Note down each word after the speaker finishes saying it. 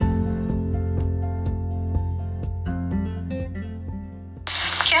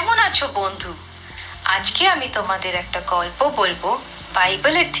কেমন আছো বন্ধু? আজকে আমি তোমাদের একটা গল্প বলবো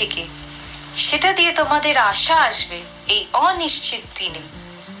বাইবেলের থেকে। সেটা দিয়ে তোমাদের আশা আসবে এই অনিশ্চিত দিনে।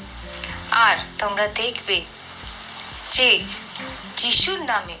 আর তোমরা দেখবে যে যিশুর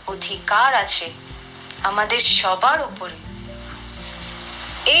নামে অধিকার আছে আমাদের সবার উপরে।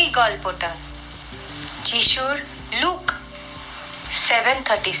 এই গল্পটা যিশুর লুক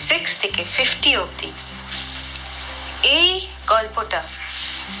 7:36 থেকে 50 অবধি। এই গল্পটা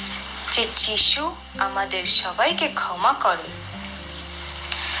যে যিশু আমাদের সবাইকে ক্ষমা করে।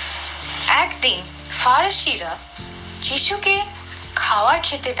 একদিন ফারিসিরা যিশুকে খাবার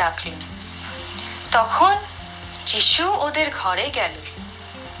খেতে ডাকলেন। তখন যিশু ওদের ঘরে গেল।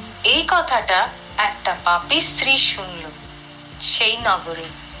 এই কথাটা একটা পাপী স্ত্রী শুনল সেই নগরে।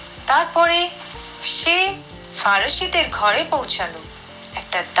 তারপরে সে ফারিসিদের ঘরে পৌঁছালো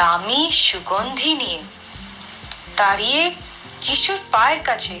একটা দামি সুগন্ধি নিয়ে। দাঁড়িয়ে যিশুর পায়ের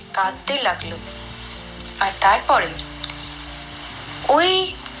কাছে কাঁদতে লাগলো। আর তারপরে ওই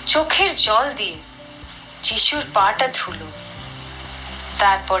চোখের জল দিয়ে যিশুর পাটা ধুলো।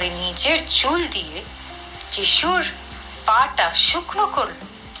 তারপরে নিজের চুল দিয়ে যিশুর পাটা শুকনো করলো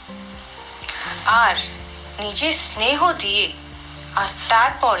আর নিজের স্নেহ দিয়ে। আর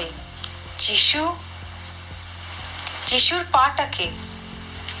তারপরে যিশুর পাটাকে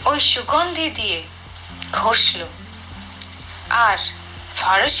ওই সুগন্ধি দিয়ে ঘষলো। আর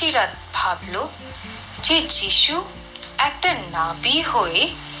ফারিসিরা ভাবলো যে যিশু একটা নাবী হয়ে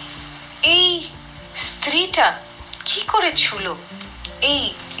এই স্ত্রীটা কি করে ছুলো। এই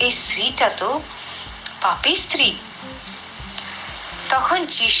স্ত্রীটা তো পাপী স্ত্রী। তখন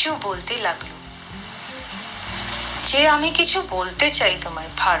যিশু বলতে লাগলো যে আমি কিছু বলতে চাই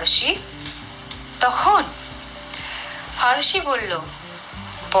তোমায় ফারিসি। তখন ফারিসি বলল,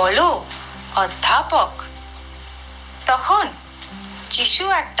 বলো অধ্যাপক। তখন যিশু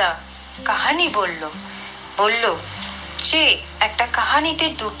একটা কাহিনী বলল যে একটা কাহিনীতে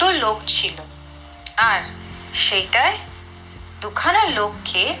দুটো লোক ছিল। আর সেইটায় দুখানা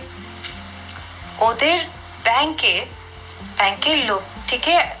লোককে ওদের ব্যাংকের লোক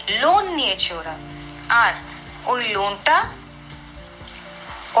থেকে লোন নিয়েছে ওরা। আর ওই লোনটা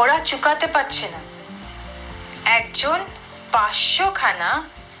ওরা চুকাতে পারছে না। একজন 500 খানা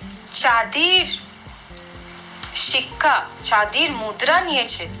চাঁদির মুদ্রা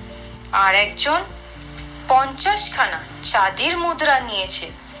নিয়েছে আর একজন 50 খানা চাঁদির মুদ্রা নিয়েছে।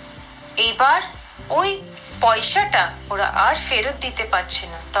 এবার ওই পয়সাটা ওরা আর ফেরত দিতে পারছে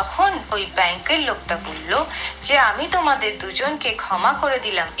না। তখন ওই ব্যাংকের লোকটা বলল যে আমি তোমাদের দুজনকে ক্ষমা করে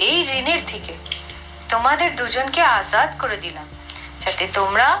দিলাম এই ঋণের থেকে। তোমাদের দুজনকে আজাদ করে দিলাম যাতে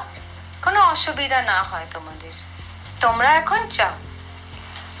তোমরা কোনো অসুবিধা না হয় তোমাদের। তোমরা এখন যাও।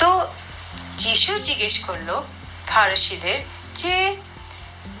 তো যিশু জিজ্ঞেস করলো ফারিসিদের যে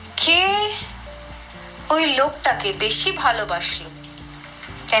কে ওই লোকটাকে বেশি ভালোবাসলো,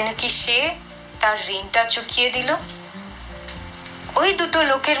 কেন কি সে তার ঋণটা চুকিয়ে দিল। ওই দুটো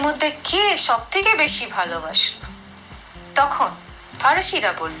লোকের মধ্যে কে সব থেকে বেশি ভালোবাসলো। তখন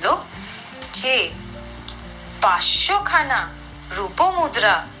ফারিসিরা বলল যে 500 খানা রূপ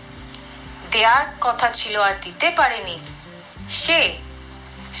মুদ্রা দেওয়ার কথা ছিল আর দিতে পারেনি,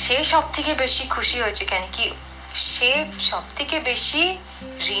 সে সব থেকে বেশি খুশি হয়েছে, কেন কি সে সব থেকে বেশি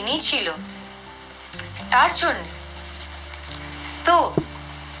ঋণী ছিল তার জন্য। তো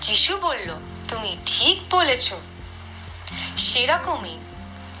যিশু বলল তুমি ঠিক বলেছ। সেরকমই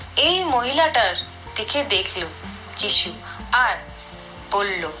এই মহিলাটার দিকে দেখলো যিশু আর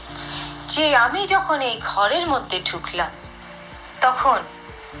বলল যে আমি যখন এই ঘরের মধ্যে ঢুকলাম তখন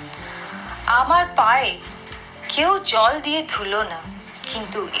আমার পায়ে কেউ জল দিয়ে ধুলো না,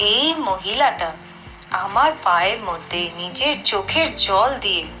 কিন্তু এই মহিলাটা আমার পায়ের মধ্যে নিজের চোখের জল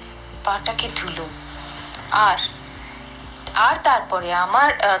দিয়ে পাটাকে ধুলো। আর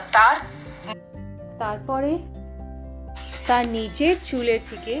তারপরে তার নিজের চুলের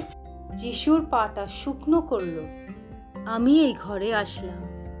থেকে যিশুর পাটা শুকনো করলো। আমি এই ঘরে আসলাম,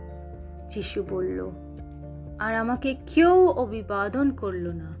 যিশু বলল, আর আমাকে কেউ অভিবাদন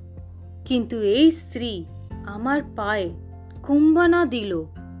করলো না, কিন্তু এই স্ত্রী আমার পায়ে কুম্বানা দিল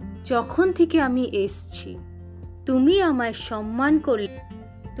যখন থেকে আমি এসছি। তুমি আমায়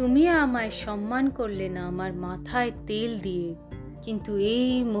সম্মান করলে না আমার মাথায় তেল দিয়ে, কিন্তু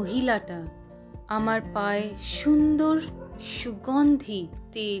এই মহিলাটা আমার পায়ে সুন্দর সুগন্ধি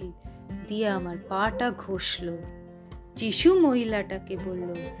তেল দিয়ে আমার পাটা ঘষলো। যিশু মহিলাটাকে বলল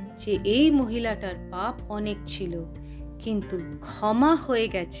যে এই মহিলাটার পাপ অনেক ছিল কিন্তু ক্ষমা হয়ে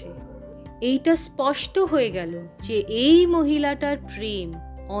গেছে। এইটা স্পষ্ট হয়ে গেল যে এই মহিলাটার প্রেম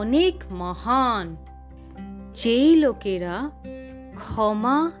অনেক মহান। যেই লোকেরা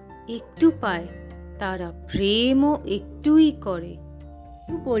ক্ষমা একটু পায়, তারা প্রেমও একটুই করে।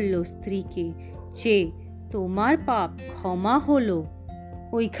 বলল স্ত্রীকে যে তোমার পাপ ক্ষমা হলো।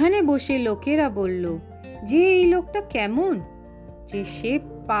 ওইখানে বসে লোকেরা বলল যে এই লোকটা কেমন যে সে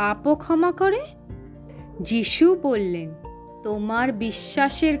পাপও ক্ষমা করে। যিশু বললেন, তোমার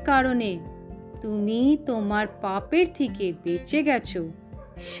বিশ্বাসের কারণে তুমি তোমার পাপের থেকে বেঁচে গেছো,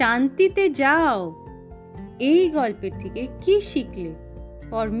 শান্তিতে যাও। এই গল্পের থেকে কি শিখলে?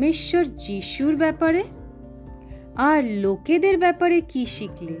 পরমেশ্বর যিশুর ব্যাপারে আর লোকেদের ব্যাপারে কি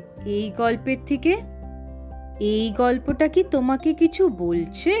শিখলে এই গল্পের থেকে? এই গল্পটা কি তোমাকে কিছু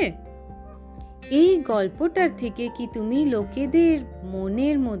বলছে? এই গল্পটার থেকে কি তুমি লোকেদের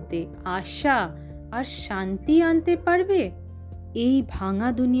মনের মধ্যে আশা আর শান্তি আনতে পারবে এই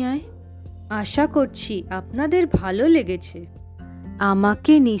ভাঙা দুনিয়ায়? আশা করছি আপনাদের ভালো লেগেছে।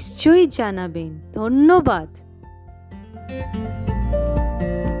 আমাকে নিশ্চয়ই জানাবেন। ধন্যবাদ।